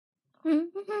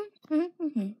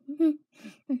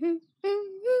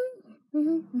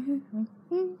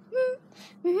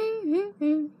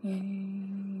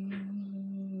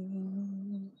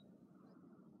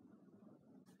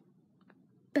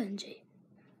Benji,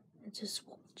 just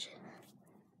watch it.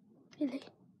 Really?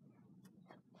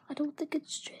 I don't think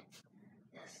it's true.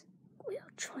 Yes, we'll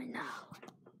try now.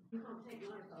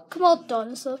 Come on,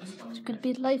 dinosaur. It's gonna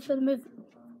be late for the movie.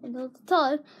 Another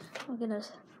time, I'm gonna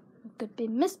be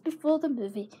missed before the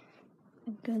movie.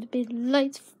 I'm going to be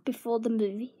late before the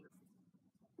movie.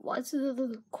 What's the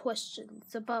little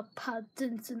questions about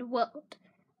patterns in the world?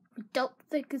 We don't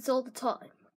think it's all the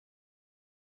time.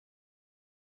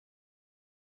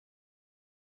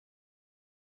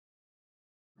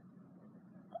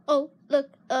 Oh,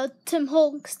 look, Tim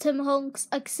Honks,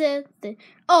 accident.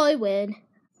 I win.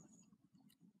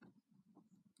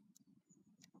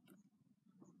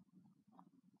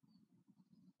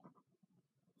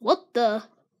 What the?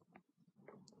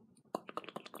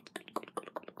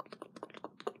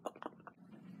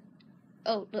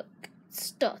 Oh, look, it's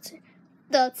starting.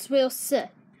 That's real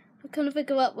set. I can't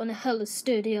figure out when the hell the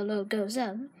studio logo goes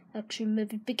out. Actually,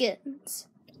 movie begins.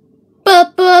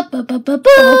 What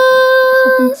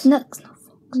happens next?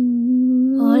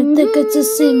 I think it's a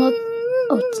scene.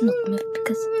 Oh, it's not movie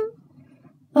because.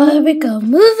 Oh, here we go.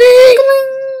 Movie!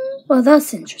 Well,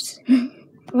 that's interesting.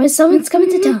 Right, someone's coming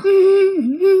to town.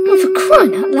 Oh, for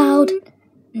crying out loud.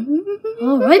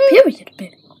 Alright, period,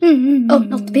 baby. Oh,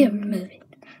 not the period movie.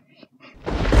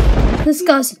 This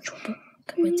guy's in trouble.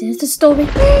 Can we do the story?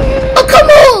 Oh, come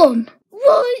on!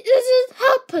 Why does it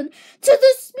happen to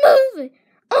this movie?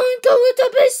 I'm going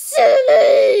to be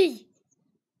silly!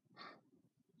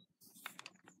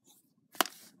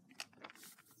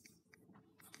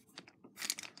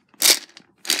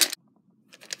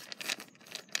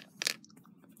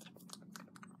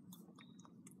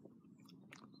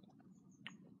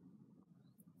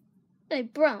 Hey,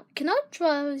 Brown, can I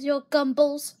try with your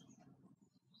gumballs?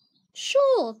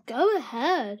 Sure, go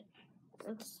ahead.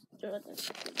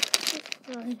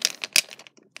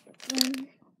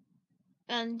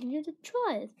 And you to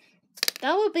try it.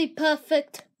 That would be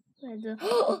perfect.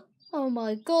 Oh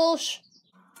my gosh.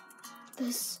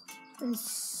 This is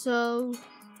so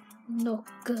not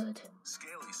good.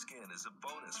 Scaly skin is a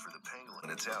bonus for the pangolin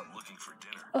that's out looking for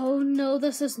dinner. Oh no,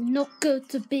 this is not good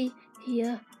to be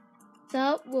here.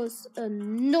 That was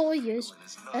annoying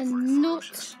and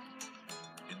not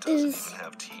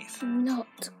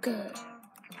not good.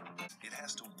 It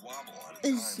has to wobble on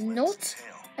Is its not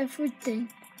everything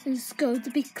is going to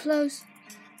be close.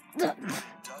 It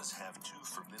does have two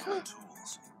formidable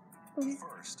tools.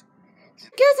 First,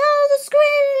 get out of the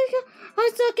screen! I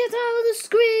said get out of the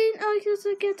screen! I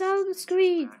said get out of the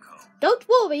screen! Don't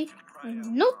worry,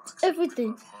 not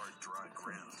everything. hard, dry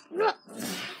ground. No.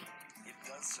 It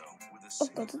does so with a Oh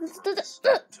single God!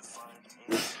 to find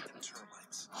ants and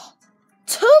termites.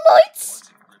 Termites! Once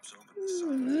it grips open the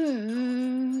side of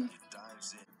it, it dives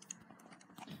in.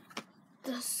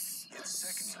 This Its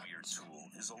second weird tool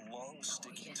is a long,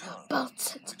 sticky tongue,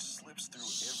 about it. which slips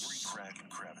through every crack and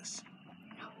crevice.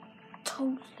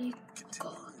 Totally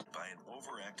Continued by an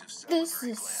overactive This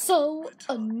salivary is gland, so the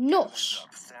tongue annoying. gathers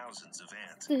up thousands of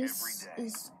ants every This day.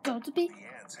 is going to be. The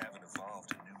ants haven't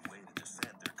evolved a new way to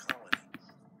defend their colony.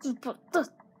 But get out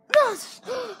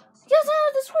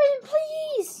of the screen,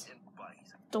 please! And bite.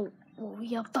 Don't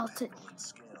worry about it. Pangolin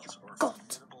scales are a God.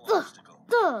 formidable obstacle.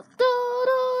 Its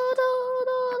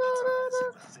eyes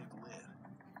have a thick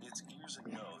lid. Its ears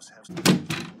and nose have...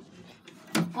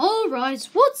 Alright,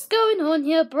 what's going on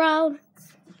here, Brown?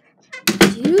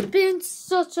 You've been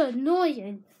such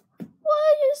annoying.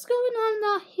 What is going on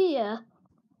out here?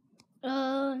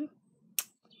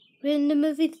 We're in the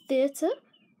movie theater.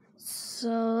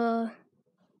 So,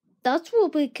 that's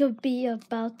what we could be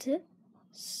about it.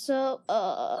 So,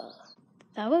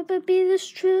 that would be this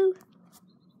true.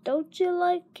 Don't you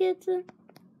like it?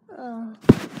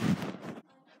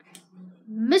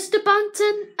 Mr.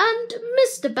 Banton and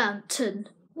Mr. Banton.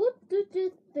 What did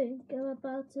you think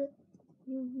about it?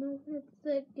 You know, I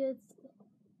think it's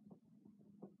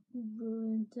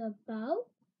ruined about.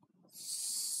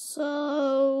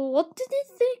 So, what did you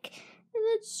think?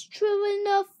 That's true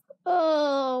enough.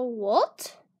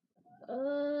 What?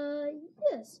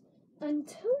 Yes. And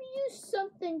tell you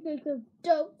something that I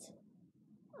don't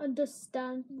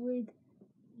understand with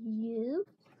you.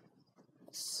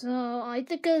 So, I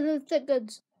think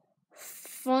it's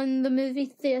fun, the movie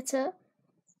theater.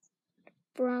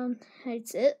 Brown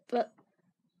hates it, but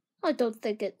I don't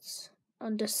think it's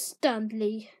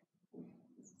understandably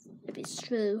if it's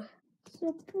true.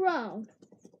 So, Brown,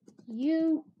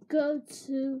 you go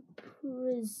to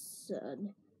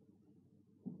prison.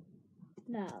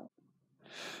 Now.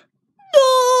 No!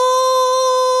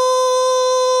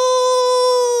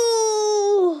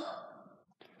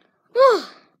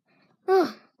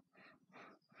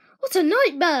 What a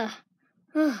nightmare!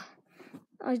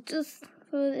 I just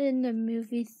put in the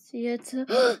movie theater.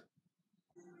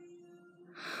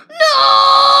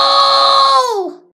 No!